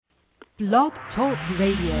Blog Talk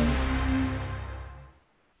Radio.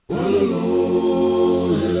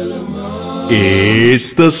 It's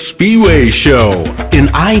the Spiwe Show, an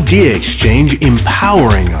idea exchange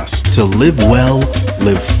empowering us to live well,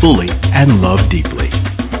 live fully, and love deeply.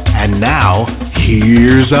 And now,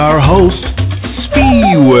 here's our host,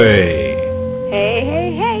 Spiwe.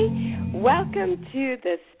 Hey. Welcome to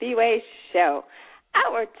the Spiwe Show.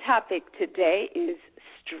 Our topic today is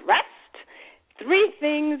stressed. 3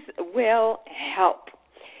 things will help.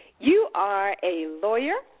 You are a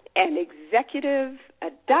lawyer, an executive, a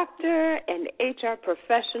doctor, an HR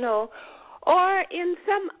professional, or in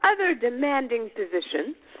some other demanding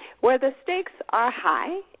position where the stakes are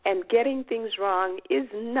high and getting things wrong is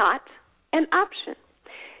not an option.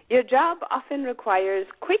 Your job often requires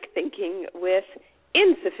quick thinking with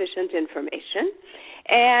insufficient information,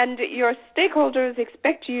 and your stakeholders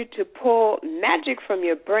expect you to pull magic from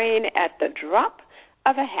your brain at the drop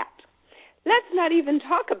of a hat. Let's not even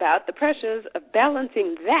talk about the pressures of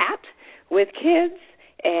balancing that with kids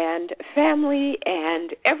and family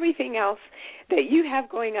and everything else that you have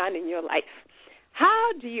going on in your life.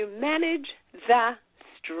 How do you manage the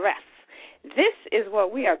stress? This is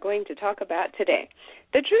what we are going to talk about today.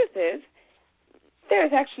 The truth is,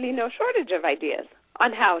 there's actually no shortage of ideas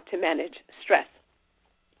on how to manage stress.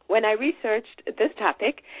 When I researched this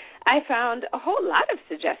topic, I found a whole lot of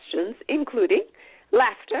suggestions, including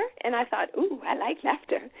laughter, and I thought, ooh, I like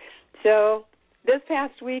laughter. So this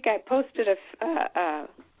past week I posted a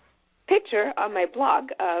picture on my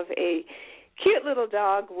blog of a cute little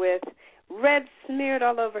dog with red smeared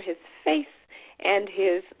all over his face and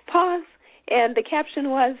his paws, and the caption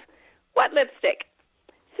was, "What lipstick?"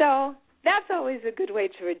 So that's always a good way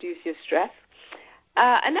to reduce your stress.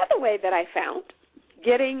 Another way that I found,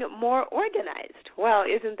 getting more organized. Well,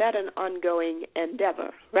 isn't that an ongoing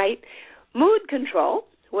endeavor, right? Mood control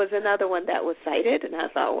was another one that was cited, and I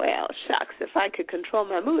thought, well, shucks, if I could control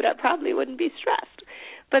my mood, I probably wouldn't be stressed.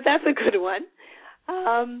 But that's a good one.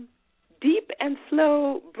 Deep and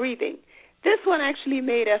slow breathing. This one actually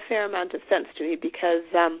made a fair amount of sense to me because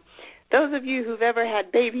those of you who've ever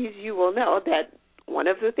had babies, you will know that one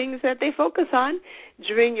of the things that they focus on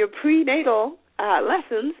during your prenatal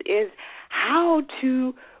lessons is how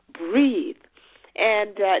to breathe.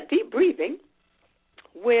 And deep breathing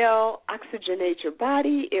will oxygenate your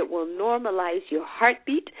body. It will normalize your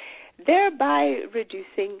heartbeat, thereby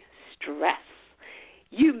reducing stress.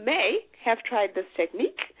 You may have tried this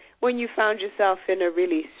technique when you found yourself in a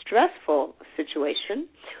really stressful situation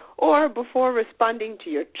or before responding to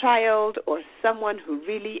your child or someone who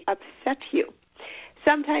really upset you.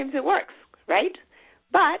 Sometimes it works, right?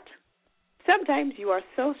 But sometimes you are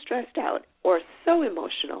so stressed out or so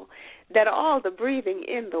emotional that all the breathing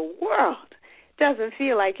in the world doesn't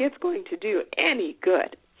feel like it's going to do any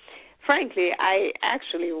good. Frankly, I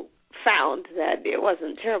actually found that it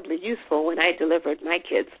wasn't terribly useful when I delivered my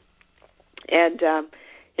kids. And,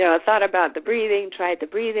 I thought about the breathing, tried the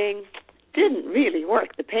breathing, didn't really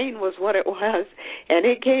work. The pain was what it was, and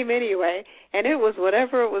it came anyway, and it was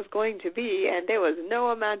whatever it was going to be, and there was no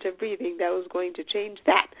amount of breathing that was going to change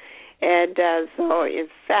that. And so, in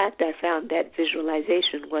fact, I found that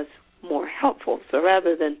visualization was more helpful. So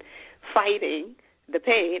rather than fighting the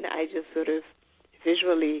pain, I just sort of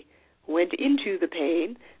visually went into the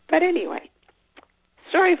pain. But anyway,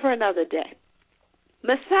 story for another day.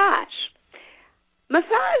 Massage.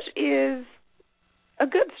 Massage is a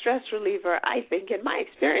good stress reliever, I think. In my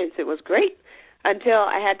experience, it was great until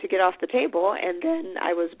I had to get off the table, and then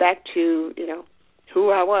I was back to, who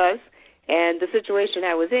I was and the situation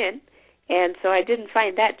I was in. And so I didn't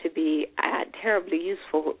find that to be terribly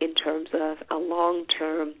useful in terms of a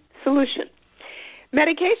long-term solution.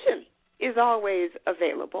 Medication is always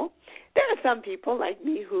available. There are some people like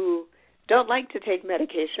me who don't like to take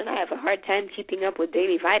medication. I have a hard time keeping up with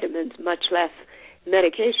daily vitamins, much less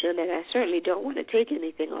medication, and I certainly don't want to take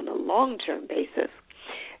anything on a long-term basis.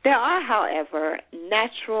 There are, however,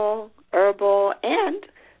 natural, herbal, and,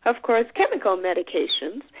 of course, chemical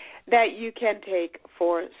medications that you can take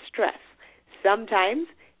for stress. Sometimes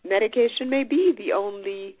medication may be the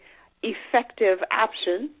only effective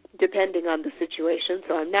option depending on the situation.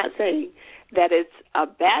 So I'm not saying that it's a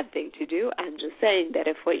bad thing to do. I'm just saying that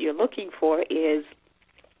if what you're looking for is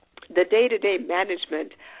the day-to-day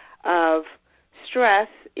management of stress,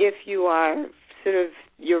 if you are sort of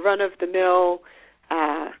your run-of-the-mill,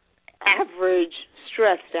 average,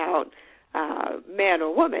 stressed-out man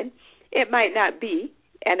or woman, it might not be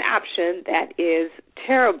an option that is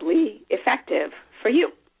terribly effective for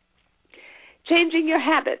you. Changing your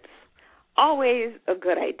habits, always a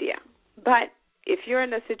good idea. But if you're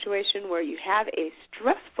in a situation where you have a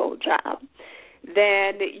stressful job, job,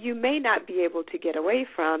 then you may not be able to get away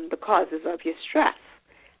from the causes of your stress.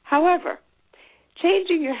 However,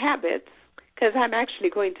 changing your habits, because I'm actually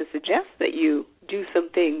going to suggest that you do some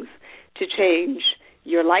things to change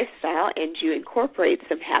your lifestyle and you incorporate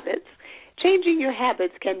some habits. Changing your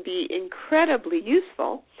habits can be incredibly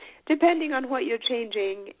useful depending on what you're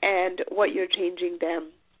changing and what you're changing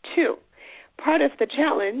them to. Part of the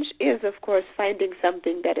challenge is, of course, finding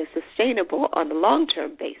something that is sustainable on a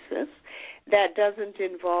long-term basis that doesn't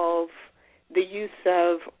involve the use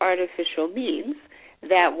of artificial means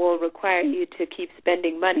that will require you to keep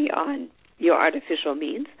spending money on your artificial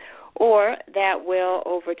means, or that will,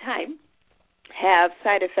 over time, have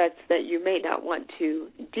side effects that you may not want to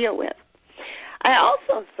deal with. I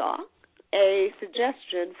also saw a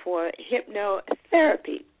suggestion for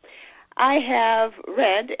hypnotherapy. I have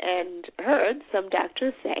read and heard some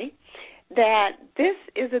doctors say that this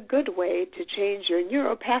is a good way to change your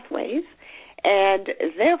neural pathways and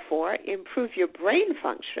therefore improve your brain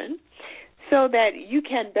function so that you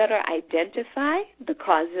can better identify the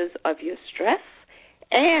causes of your stress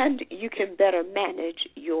and you can better manage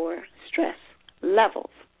your stress levels.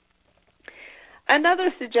 Another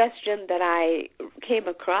suggestion that I came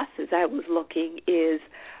across as I was looking is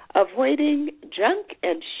avoiding junk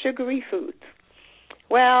and sugary foods.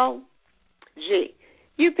 Well,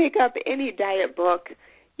 you pick up any diet book,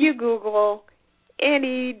 you Google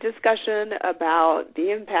any discussion about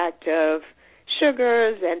the impact of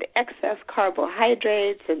sugars and excess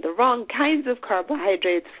carbohydrates and the wrong kinds of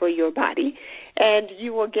carbohydrates for your body, and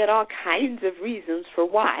you will get all kinds of reasons for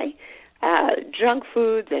why junk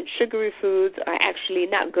foods and sugary foods are actually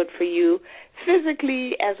not good for you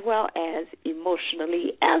physically as well as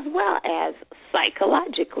emotionally as well as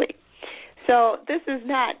psychologically. So this is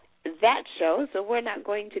not that show, so we're not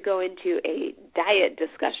going to go into a diet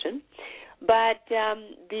discussion. But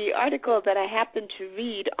the article that I happened to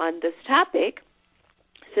read on this topic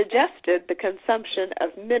suggested the consumption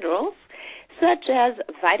of minerals such as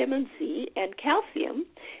vitamin C and calcium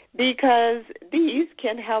because these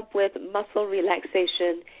can help with muscle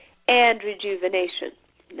relaxation and rejuvenation.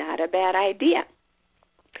 Not a bad idea.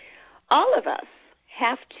 All of us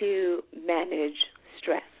have to manage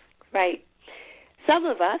stress, right? Some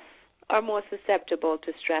of us are more susceptible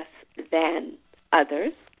to stress than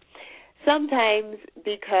others. Sometimes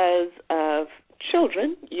because of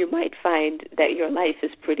children, you might find that your life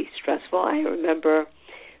is pretty stressful. I remember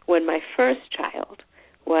when my first child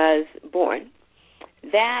was born.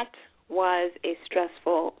 That was a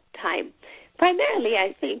stressful time. Primarily,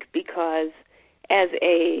 I think, because as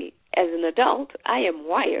an adult, I am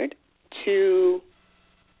wired to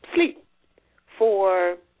sleep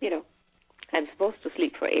for, I'm supposed to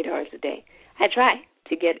sleep for 8 hours a day. I try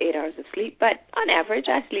to get 8 hours of sleep, but on average,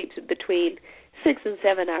 I sleep between 6 and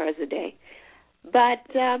 7 hours a day. But,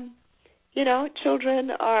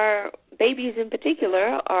 children babies in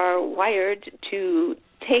particular, are wired to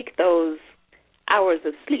take those hours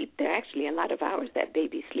of sleep. There are actually a lot of hours that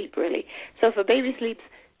babies sleep, really. So if a baby sleeps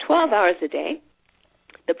 12 hours a day,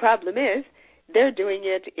 the problem is they're doing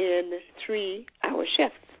it in 3-hour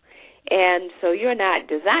shifts. And so you're not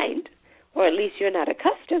designed, or at least you're not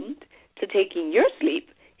accustomed to taking your sleep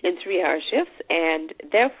in 3-hour shifts, and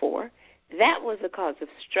therefore that was the cause of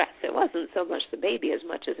stress. It wasn't so much the baby as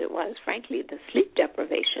much as it was, frankly, the sleep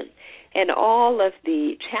deprivation and all of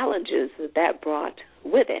the challenges that brought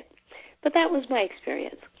with it. But that was my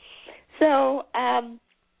experience. So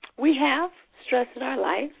we have stress in our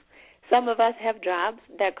lives. Some of us have jobs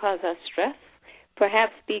that cause us stress,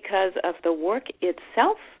 perhaps because of the work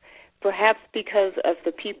itself, perhaps because of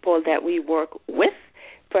the people that we work with,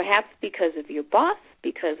 perhaps because of your boss,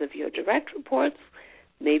 because of your direct reports,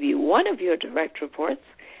 maybe one of your direct reports.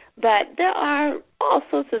 But there are all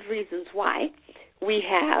sorts of reasons why we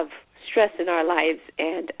have stress in our lives,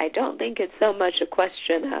 and I don't think it's so much a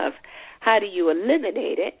question of how do you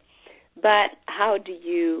eliminate it, but how do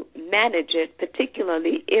you manage it,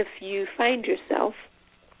 particularly if you find yourself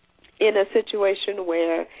in a situation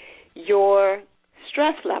where your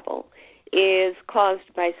stress level is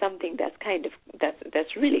caused by something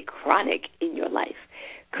that's really chronic in your life.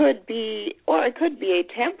 Could be, or it could be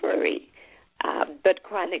a temporary but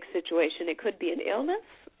chronic situation. It could be an illness.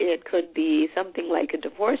 It could be something like a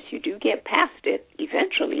divorce. You do get past it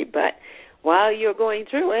eventually, but while you're going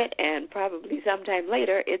through it, and probably sometime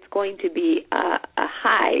later, it's going to be a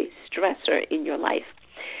high stressor in your life.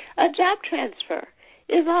 A job transfer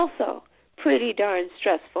is also pretty darn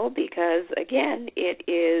stressful because, again, it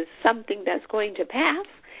is something that's going to pass,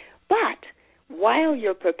 but while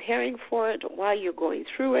you're preparing for it, while you're going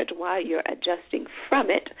through it, while you're adjusting from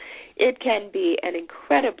it, it can be an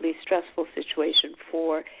incredibly stressful situation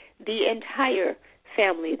for the entire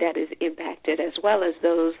family that is impacted, as well as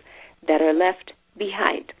those that are left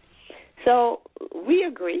behind. So we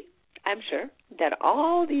agree, I'm sure, that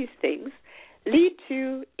all these things lead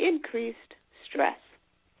to increased stress.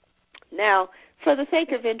 Now, for the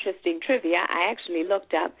sake of interesting trivia, I actually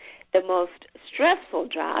looked up the most stressful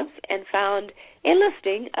jobs and found a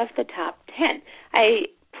listing of the top 10. I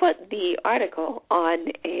put the article on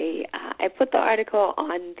the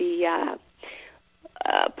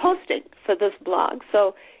posting for this blog.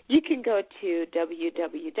 So you can go to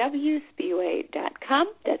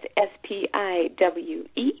www.spiwe.com. That's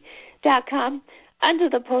SPIWE.com. Under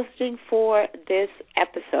the posting for this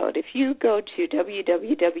episode. If you go to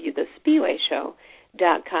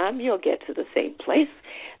www.thespiweshow.com, you'll get to the same place.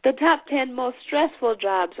 The top 10 most stressful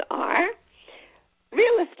jobs are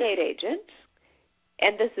real estate agent,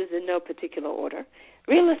 and this is in no particular order,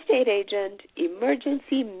 real estate agent,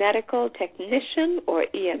 emergency medical technician or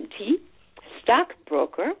EMT,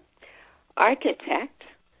 stockbroker, architect.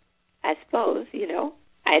 I suppose,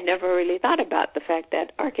 I never really thought about the fact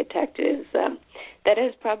that architect is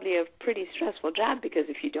probably a pretty stressful job, because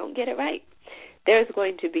if you don't get it right, there's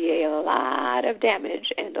going to be a lot of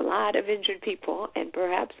damage and a lot of injured people and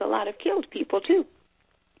perhaps a lot of killed people too.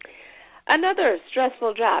 Another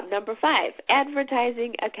stressful job, number 5,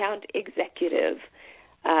 advertising account executive,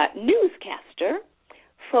 newscaster,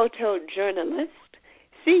 photojournalist,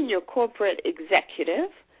 senior corporate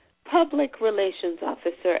executive, public relations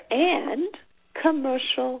officer, and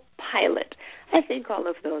commercial pilot. I think all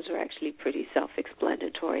of those are actually pretty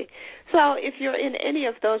self-explanatory. So if you're in any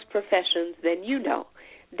of those professions, then you know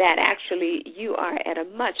that actually you are at a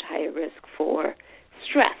much higher risk for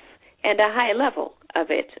stress and a high level of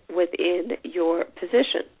it within your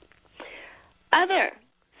position. Other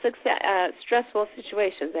stressful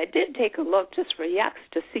situations. I did take a look just for yucks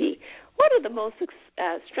to see what are the most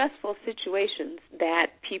stressful situations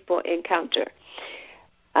that people encounter.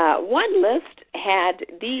 One list had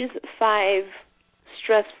these 5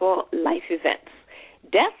 stressful life events: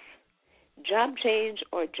 death, job change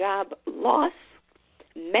or job loss,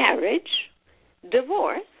 marriage,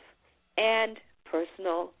 divorce, and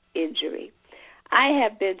personal injury. I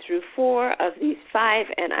have been through 4 of these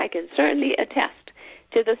 5, and I can certainly attest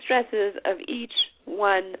to the stresses of each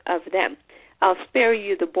one of them. I'll spare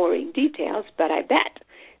you the boring details, but I bet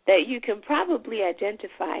that you can probably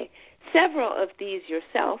identify several of these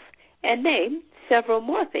yourself and name several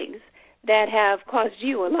more things that have caused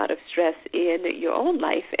you a lot of stress in your own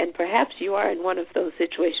life, and perhaps you are in one of those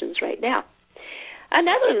situations right now.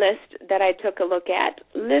 Another list that I took a look at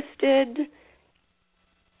listed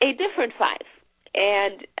a different 5,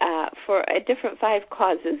 and for a different 5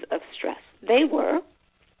 causes of stress. They were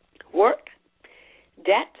work,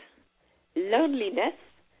 debt, loneliness,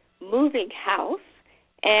 moving house,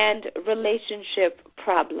 and relationship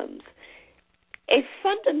problems. A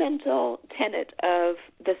fundamental tenet of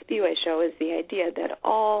the Spiwe Show is the idea that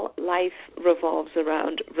all life revolves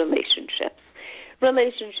around relationships.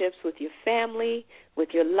 Relationships with your family,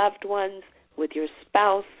 with your loved ones, with your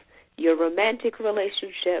spouse, your romantic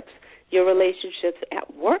relationships, your relationships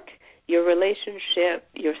at work, your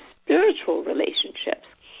spiritual relationships.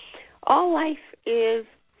 All life is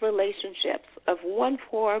relationships of one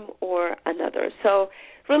form or another. So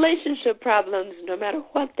relationship problems, no matter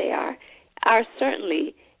what they are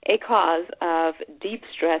certainly a cause of deep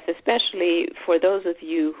stress, especially for those of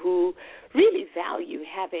you who really value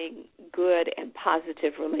having good and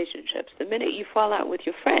positive relationships. The minute you fall out with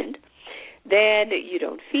your friend, then you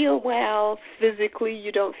don't feel well. Physically,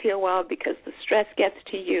 you don't feel well because the stress gets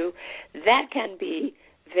to you. That can be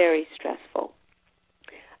very stressful.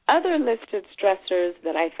 Other listed stressors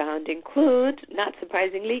that I found include, not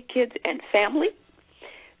surprisingly, kids and family,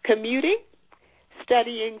 commuting,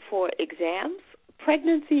 studying for exams,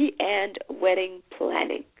 pregnancy, and wedding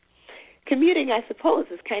planning. Commuting, I suppose,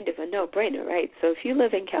 is kind of a no-brainer, right? So if you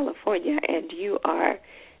live in California and you are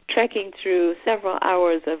trekking through several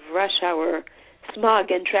hours of rush hour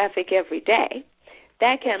smog and traffic every day,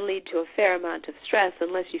 that can lead to a fair amount of stress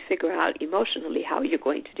unless you figure out emotionally how you're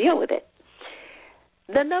going to deal with it.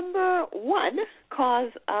 The number 1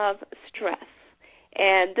 cause of stress,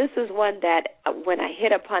 and this is one that when I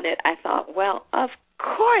hit upon it, I thought, well, of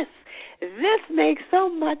course, this makes so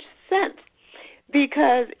much sense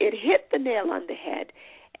because it hit the nail on the head.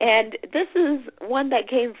 And this is one that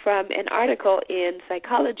came from an article in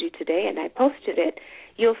Psychology Today, and I posted it.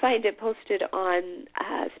 You'll find it posted on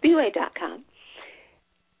Spiwe.com.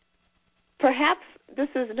 Perhaps this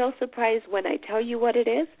is no surprise when I tell you what it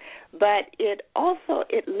is, but it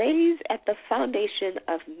lays at the foundation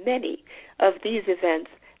of many of these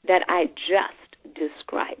events that I just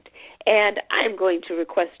described. And I'm going to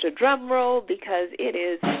request a drum roll because it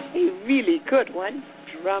is a really good one.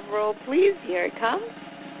 Drum roll, please. Here it comes.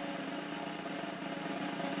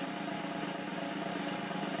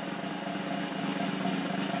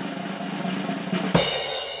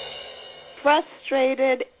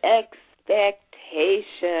 Frustrated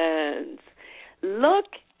expectations. Look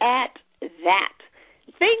at that.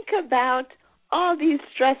 Think about all these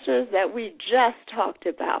stressors that we just talked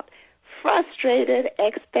about. Frustrated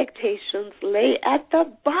expectations lay at the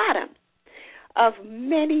bottom of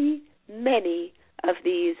many, many of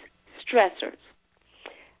these stressors.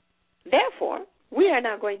 Therefore, we are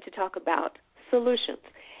now going to talk about solutions.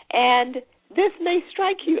 And this may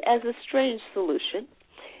strike you as a strange solution.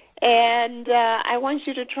 And I want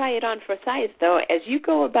you to try it on for size, though. As you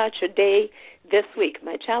go about your day this week,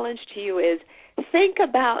 my challenge to you is think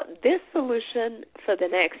about this solution for the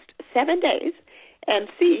next 7 days and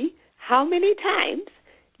see how many times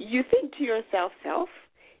you think to yourself,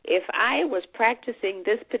 if I was practicing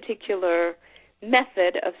this particular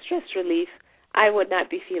method of stress relief, I would not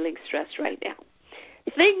be feeling stressed right now.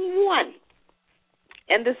 Thing one,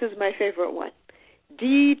 and this is my favorite one,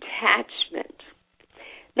 detachment.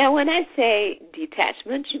 Now, when I say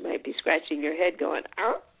detachment, you might be scratching your head going,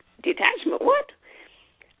 detachment, what?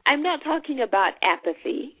 I'm not talking about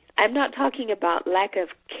apathy. I'm not talking about lack of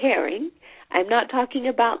caring. I'm not talking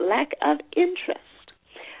about lack of interest.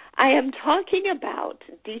 I am talking about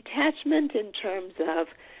detachment in terms of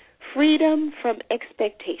freedom from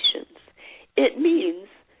expectations. It means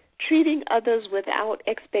treating others without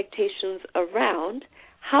expectations around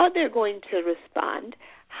how they're going to respond,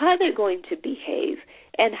 how they're going to behave,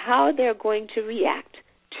 and how they're going to react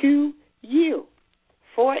to you.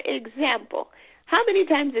 For example, how many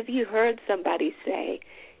times have you heard somebody say,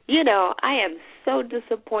 I am so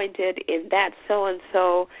disappointed in that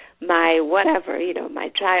so-and-so, my whatever, my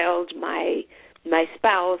child, my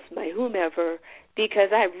spouse, my whomever,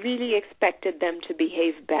 because I really expected them to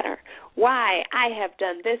behave better. Why? I have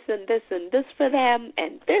done this and this and this for them,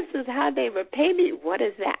 and this is how they repay me. What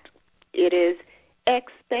is that? It is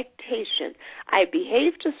expectation. I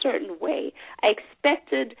behaved a certain way. I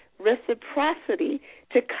expected reciprocity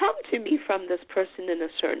to come to me from this person in a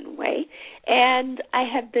certain way, and I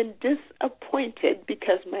have been disappointed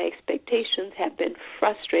because my expectations have been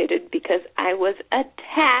frustrated because I was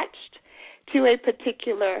attached to a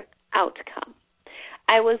particular outcome.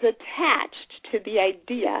 I was attached to the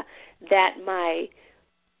idea that my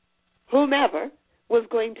whomever was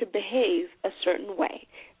going to behave a certain way.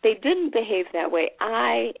 They didn't behave that way.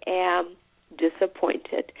 I am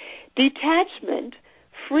disappointed. Detachment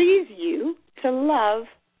frees you to love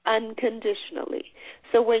unconditionally.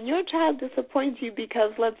 So when your child disappoints you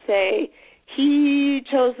because, let's say, he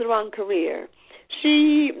chose the wrong career,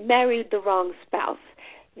 she married the wrong spouse,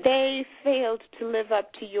 they failed to live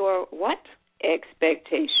up to your what?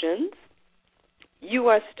 Expectations. You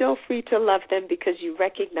are still free to love them because you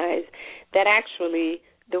recognize that actually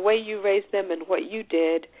the way you raised them and what you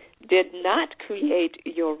did not create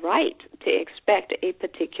your right to expect a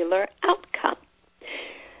particular outcome.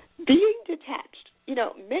 Being detached.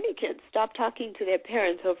 Many kids stop talking to their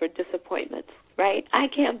parents over disappointments, right? I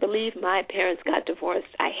can't believe my parents got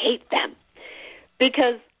divorced. I hate them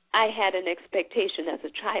because I had an expectation as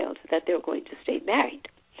a child that they were going to stay married.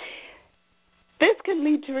 This can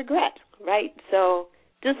lead to regret, right? So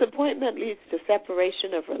disappointment leads to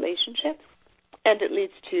separation of relationships, and it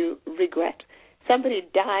leads to regret. Somebody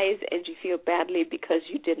dies and you feel badly because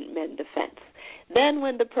you didn't mend the fence. Then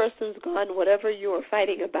when the person's gone, whatever you were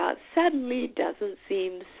fighting about suddenly doesn't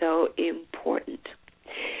seem so important.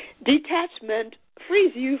 Detachment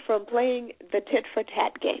frees you from playing the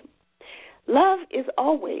tit-for-tat game. Love is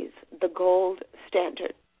always the gold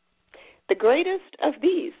standard. The greatest of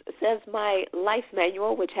these, says my life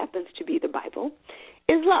manual, which happens to be the Bible,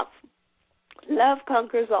 is love. Love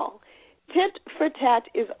conquers all. Tit for tat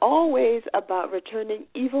is always about returning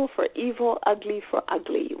evil for evil, ugly for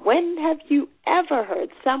ugly. When have you ever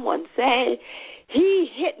heard someone say, he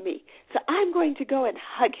hit me, so I'm going to go and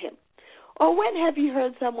hug him? Or when have you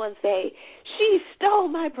heard someone say, she stole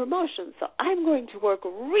my promotion, so I'm going to work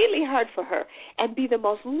really hard for her and be the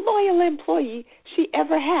most loyal employee she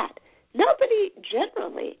ever had? Nobody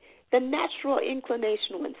generally. The natural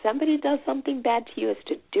inclination when somebody does something bad to you is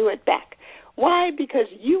to do it back. Why? Because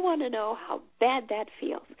you want to know how bad that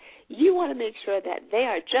feels. You want to make sure that they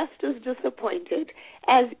are just as disappointed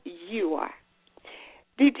as you are.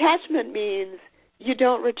 Detachment means you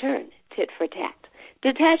don't return tit for tat.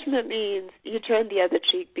 Detachment means you turn the other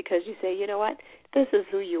cheek because you say, you know what, this is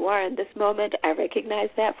who you are in this moment. I recognize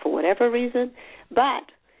that for whatever reason, but,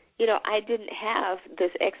 you know, I didn't have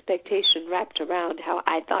this expectation wrapped around how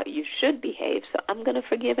I thought you should behave, so I'm going to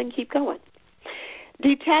forgive and keep going.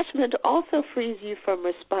 Detachment also frees you from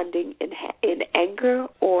responding in anger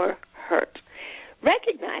or hurt.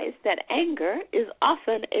 Recognize that anger is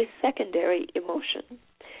often a secondary emotion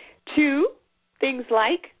to things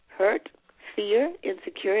like hurt, fear,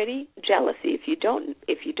 insecurity, jealousy. If you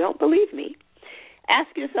don't believe me,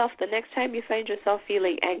 ask yourself the next time you find yourself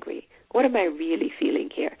feeling angry, what am I really feeling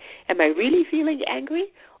here? Am I really feeling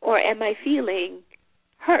angry, or am I feeling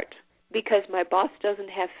hurt because my boss doesn't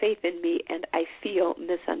have faith in me and I feel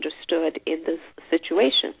misunderstood in this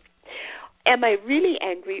situation? Am I really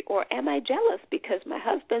angry, or am I jealous because my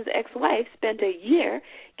husband's ex-wife spent a year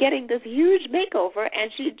getting this huge makeover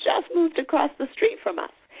and she just moved across the street from us?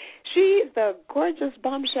 She's the gorgeous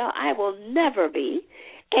bombshell I will never be,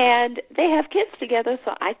 and they have kids together,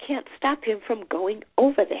 so I can't stop him from going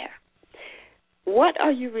over there. What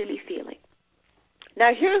are you really feeling?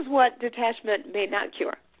 Now, here's what detachment may not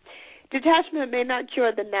cure. Detachment may not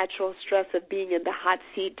cure the natural stress of being in the hot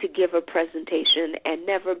seat to give a presentation and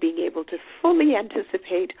never being able to fully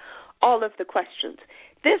anticipate all of the questions.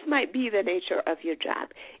 This might be the nature of your job.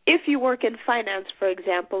 If you work in finance, for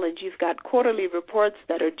example, and you've got quarterly reports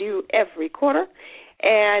that are due every quarter,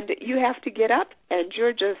 and you have to get up and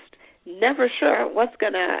you're just never sure what's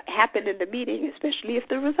going to happen in the meeting, especially if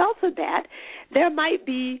the results are bad, there might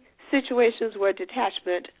be situations where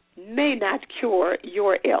detachment may not cure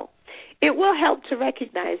your ill. It will help to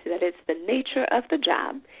recognize that it's the nature of the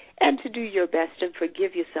job and to do your best and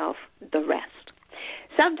forgive yourself the rest.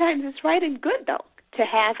 Sometimes it's right and good, though, to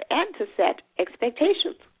have and to set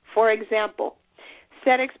expectations. For example,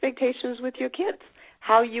 set expectations with your kids,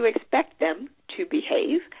 how you expect them to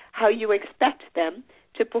behave, how you expect them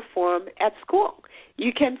to perform at school.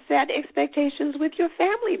 You can set expectations with your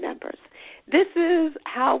family members. This is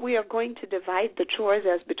how we are going to divide the chores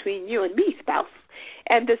as between you and me, spouse.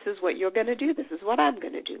 And this is what you're going to do. This is what I'm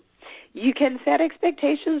going to do. You can set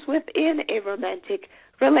expectations within a romantic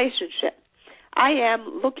relationship. I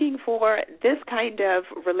am looking for this kind of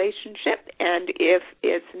relationship, and if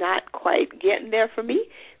it's not quite getting there for me,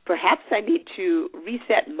 perhaps I need to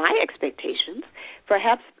reset my expectations.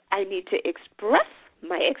 Perhaps I need to express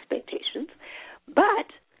my expectations. But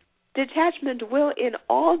detachment will, in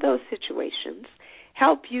all those situations,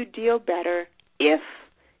 help you deal better if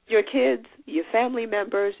your kids, your family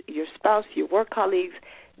members, your spouse, your work colleagues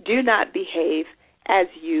do not behave as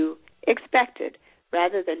you expected.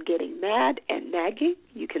 Rather than getting mad and nagging,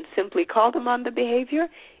 you can simply call them on the behavior,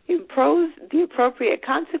 impose the appropriate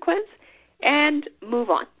consequence, and move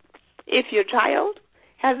on. If your child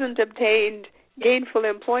hasn't obtained gainful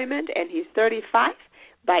employment and he's 35,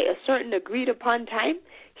 by a certain agreed-upon time,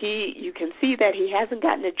 you can see that he hasn't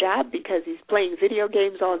gotten a job because he's playing video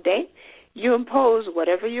games all day. You impose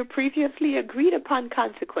whatever your previously agreed-upon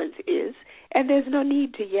consequence is, and there's no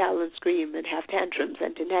need to yell and scream and have tantrums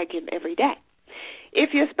and to nag him every day.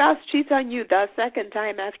 If your spouse cheats on you the second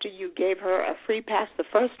time after you gave her a free pass the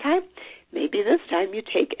first time, maybe this time you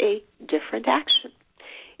take a different action.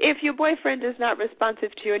 If your boyfriend is not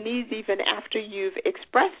responsive to your needs even after you've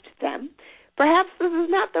expressed them, perhaps this is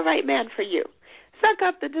not the right man for you. Suck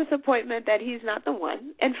up the disappointment that he's not the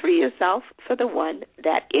one and free yourself for the one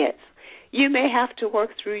that is. You may have to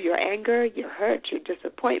work through your anger, your hurt, your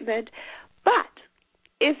disappointment, but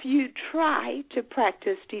if you try to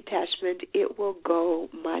practice detachment, it will go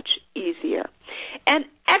much easier. An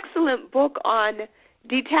excellent book on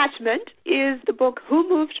detachment is the book Who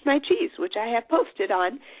Moved My Cheese, which I have posted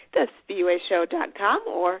on the SpeedwayShow.com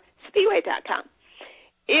or Speedway.com.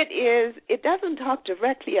 It doesn't talk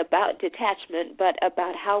directly about detachment, but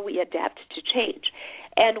about how we adapt to change.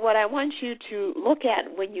 And what I want you to look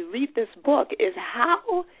at when you read this book is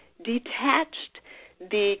how detached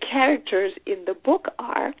the characters in the book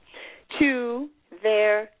are to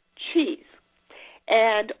their cheese.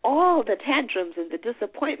 And all the tantrums and the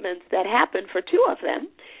disappointments that happen for two of them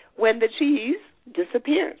when the cheese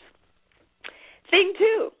disappears. Thing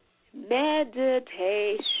 2,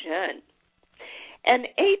 meditation. An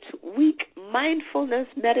 8-week mindfulness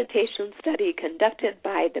meditation study conducted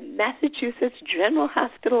by the Massachusetts General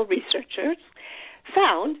Hospital researchers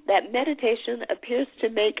found that meditation appears to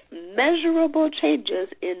make measurable changes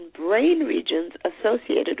in brain regions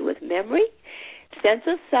associated with memory, sense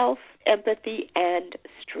of self, empathy, and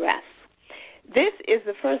stress. This is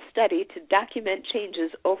the first study to document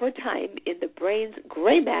changes over time in the brain's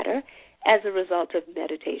gray matter as a result of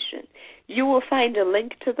meditation. You will find a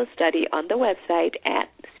link to the study on the website at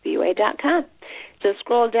spiwe.com. Just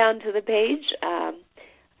scroll down to the page,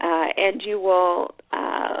 and you will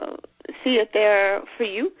see it there for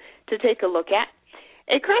you to take a look at.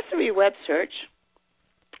 A cursory web search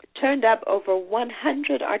turned up over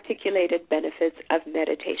 100 articulated benefits of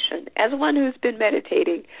meditation. As one who's been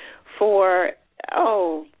meditating for,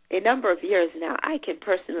 a number of years now, I can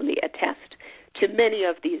personally attest to many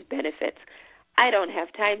of these benefits. I don't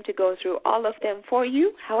have time to go through all of them for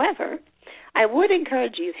you. However, I would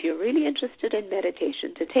encourage you, if you're really interested in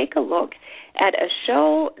meditation, to take a look at a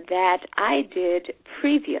show that I did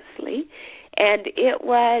previously, and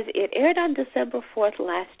it aired on December 4th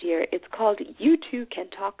last year. It's called You Too Can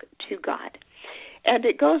Talk to God. And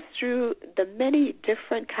it goes through the many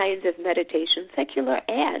different kinds of meditation, secular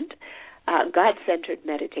and God-centered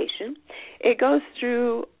meditation. It goes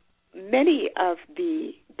through many of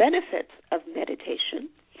the benefits of meditation,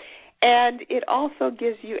 and it also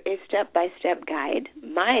gives you a step-by-step guide,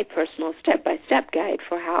 my personal step-by-step guide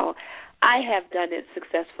for how I have done it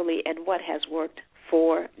successfully and what has worked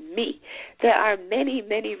for me. There are many,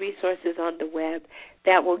 many resources on the web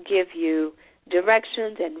that will give you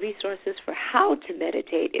directions and resources for how to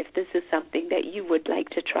meditate if this is something that you would like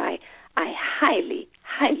to try. I highly,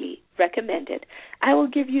 highly recommend it. I will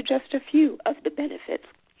give you just a few of the benefits.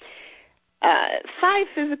 5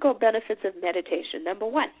 physical benefits of meditation. Number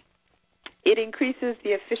 1, it increases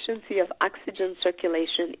the efficiency of oxygen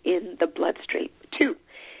circulation in the bloodstream. 2,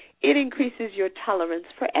 it increases your tolerance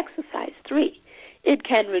for exercise. 3, it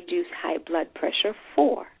can reduce high blood pressure.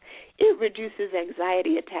 4, it reduces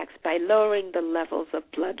anxiety attacks by lowering the levels of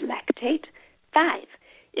blood lactate. 5,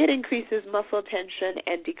 it increases muscle tension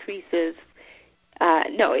and decreases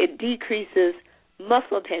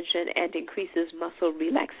muscle tension and increases muscle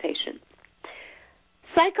relaxation.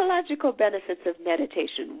 Psychological benefits of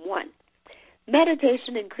meditation. 1,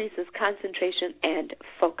 meditation increases concentration and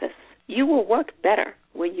focus. You will work better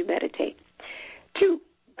when you meditate. 2,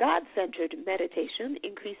 God-centered meditation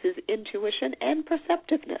increases intuition and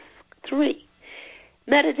perceptiveness. 3,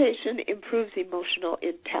 meditation improves emotional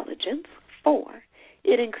intelligence. 4,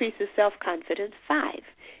 it increases self-confidence. 5,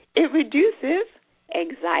 it reduces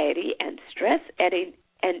anxiety and stress,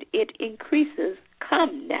 and it increases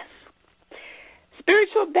calmness.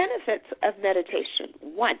 Spiritual benefits of meditation.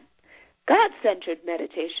 1, God-centered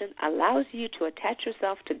meditation allows you to attach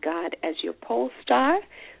yourself to God as your pole star,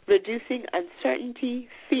 reducing uncertainty,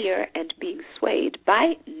 fear, and being swayed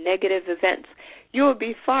by negative events. You will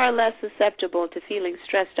be far less susceptible to feeling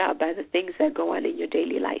stressed out by the things that go on in your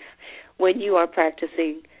daily life when you are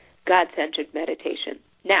practicing God-centered meditation.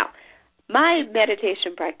 Now, my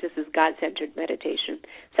meditation practice is God-centered meditation,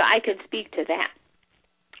 so I can speak to that.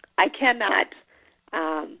 I cannot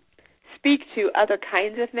speak to other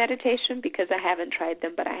kinds of meditation because I haven't tried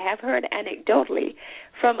them, but I have heard anecdotally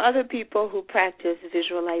from other people who practice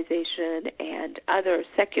visualization and other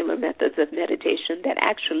secular methods of meditation that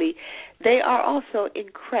actually they are also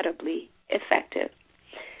incredibly effective.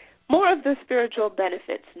 More of the spiritual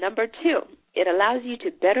benefits. Number 2, it allows you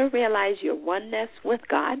to better realize your oneness with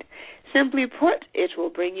God. Simply put, it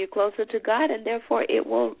will bring you closer to God, and therefore it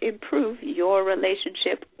will improve your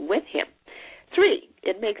relationship with Him. 3,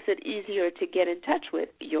 it makes it easier to get in touch with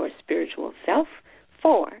your spiritual self.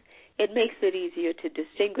 4, it makes it easier to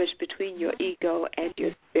distinguish between your ego and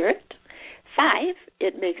your spirit. 5,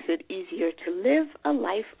 it makes it easier to live a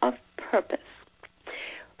life of purpose.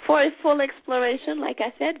 For a full exploration, like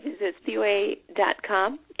I said, visit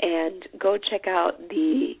spiwe.com and go check out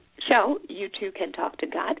the show, You Too Can Talk to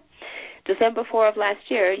God. December 4 of last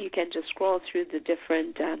year, you can just scroll through the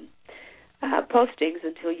different postings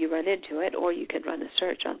until you run into it, or you can run a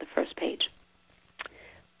search on the first page.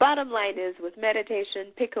 Bottom line is, with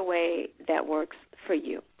meditation, pick a way that works for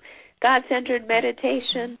you. God-centered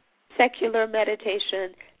meditation, secular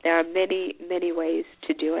meditation, there are many, many ways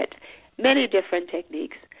to do it, many different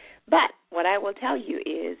techniques. But what I will tell you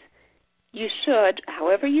is you should,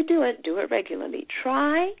 however you do it regularly.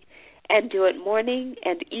 Try and do it morning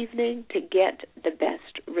and evening to get the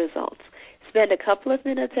best results. Spend a couple of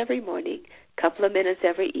minutes every morning, a couple of minutes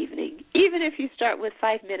every evening. Even if you start with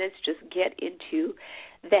 5 minutes, just get into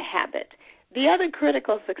the habit. The other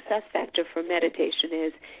critical success factor for meditation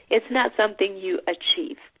is it's not something you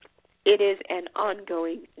achieve. It is an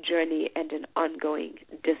ongoing journey and an ongoing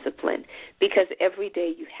discipline because every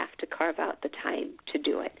day you have to carve out the time to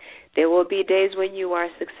do it. There will be days when you are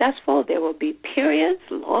successful. There will be periods,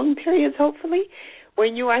 long periods hopefully,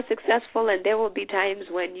 when you are successful, and there will be times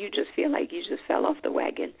when you just feel like you just fell off the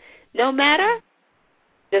wagon. No matter,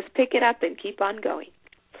 just pick it up and keep on going.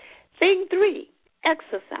 Thing 3,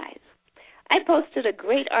 exercise. I posted a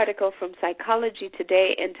great article from Psychology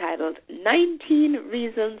Today entitled 19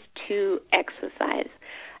 Reasons to Exercise.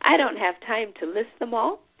 I don't have time to list them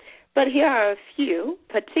all, but here are a few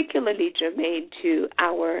particularly germane to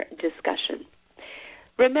our discussion.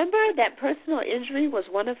 Remember that personal injury was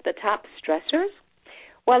one of the top stressors?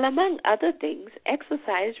 Well, among other things,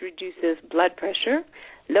 exercise reduces blood pressure,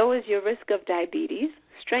 lowers your risk of diabetes,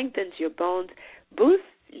 strengthens your bones, boosts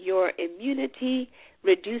your immunity,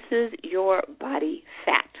 reduces your body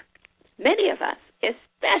fat. Many of us,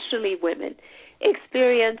 especially women,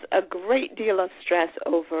 experience a great deal of stress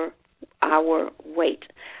over our weight.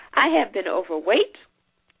 I have been overweight,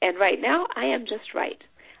 and right now I am just right.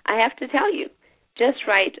 I have to tell you, just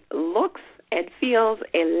right looks and feels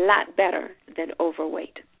a lot better than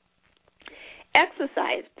overweight.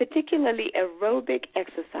 Exercise, particularly aerobic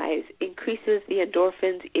exercise, increases the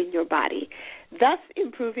endorphins in your body, thus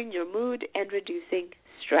improving your mood and reducing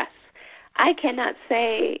stress. I cannot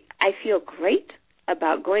say I feel great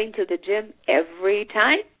about going to the gym every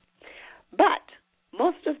time, but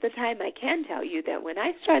most of the time I can tell you that when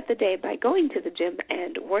I start the day by going to the gym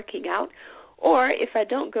and working out, or if I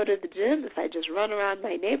don't go to the gym, if I just run around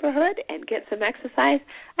my neighborhood and get some exercise,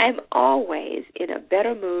 I'm always in a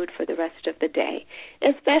better mood for the rest of the day,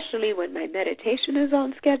 especially when my meditation is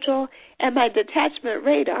on schedule and my detachment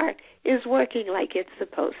radar is working like it's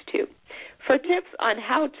supposed to. For tips on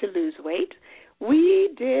how to lose weight,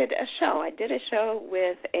 we did a show. I did a show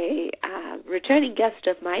with a returning guest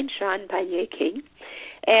of mine, Sean Panier-King,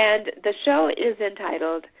 and the show is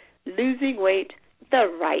entitled Losing Weight the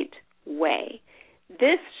Right Way.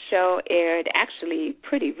 This show aired actually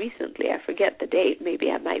pretty recently. I forget the date. Maybe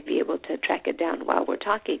I might be able to track it down while we're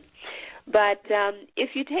talking. But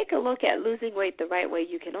if you take a look at Losing Weight the Right Way,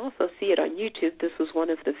 you can also see it on YouTube. This was one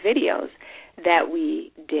of the videos that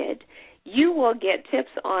we did. You will get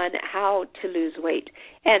tips on how to lose weight.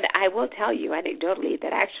 And I will tell you anecdotally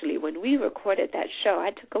that actually when we recorded that show,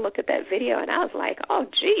 I took a look at that video and I was like, oh,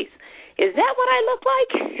 geez, is that what I look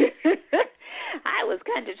like? I was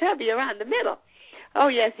kind of chubby around the middle. Oh,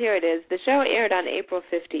 yes, here it is. The show aired on April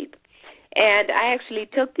 15th. And I actually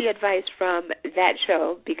took the advice from that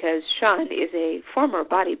show because Sean is a former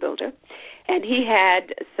bodybuilder, and he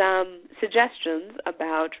had some suggestions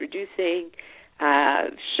about reducing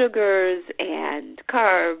sugars and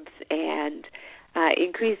carbs and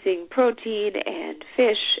increasing protein and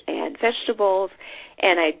fish and vegetables,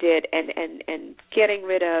 and I did, and getting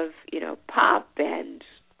rid of, pop and,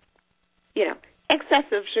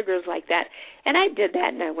 excessive sugars like that. And I did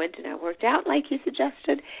that, and I went and I worked out like he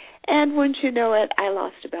suggested, and wouldn't you know it, I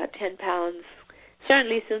lost about 10 pounds,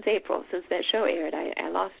 certainly since April, since that show aired. I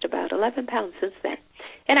lost about 11 pounds since then.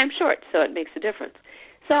 And I'm short, so it makes a difference.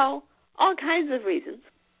 So all kinds of reasons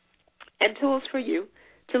and tools for you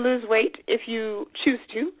to lose weight if you choose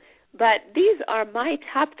to, but these are my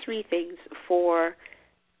top 3 things for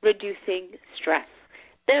reducing stress.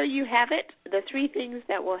 There you have it, the 3 things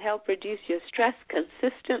that will help reduce your stress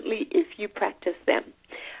consistently if you practice them.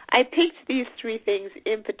 I picked these 3 things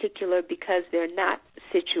in particular because they're not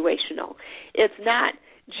situational. It's not,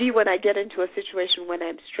 gee, when I get into a situation when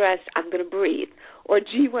I'm stressed, I'm going to breathe. Or,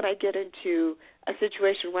 gee, when I get into a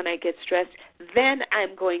situation when I get stressed, then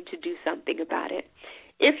I'm going to do something about it.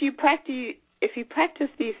 If you practice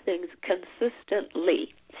these things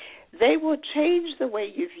consistently, they will change the way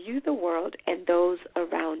you view the world and those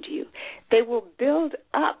around you. They will build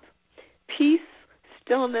up peace,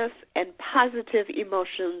 stillness, and positive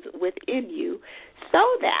emotions within you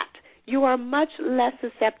so that you are much less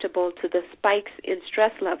susceptible to the spikes in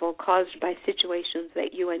stress level caused by situations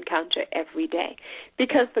that you encounter every day.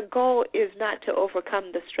 Because the goal is not to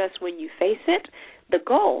overcome the stress when you face it. The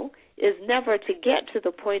goal is never to get to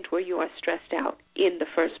the point where you are stressed out in the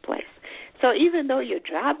first place. So even though your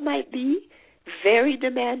job might be very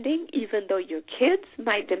demanding, even though your kids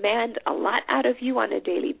might demand a lot out of you on a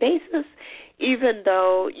daily basis, even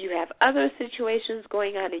though you have other situations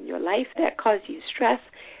going on in your life that cause you stress,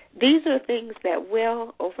 these are things that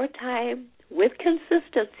will, over time, with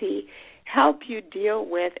consistency, help you deal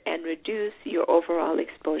with and reduce your overall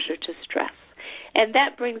exposure to stress. And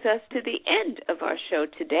that brings us to the end of our show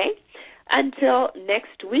today. Until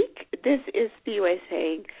next week, this is Spiwe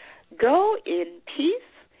saying, go in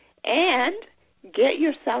peace and get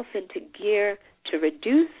yourself into gear to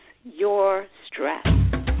reduce your stress.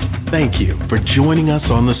 Thank you for joining us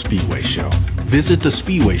on The Spiwe Show. Visit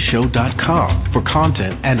thespiweshow.com for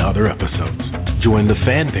content and other episodes. Join the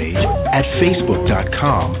fan page at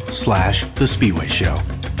facebook.com/The Spiwe Show.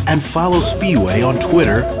 And follow Spiwe on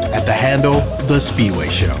Twitter at the handle The Spiwe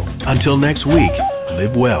Show. Until next week,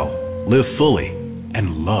 live well, live fully,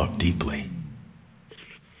 and love deeply.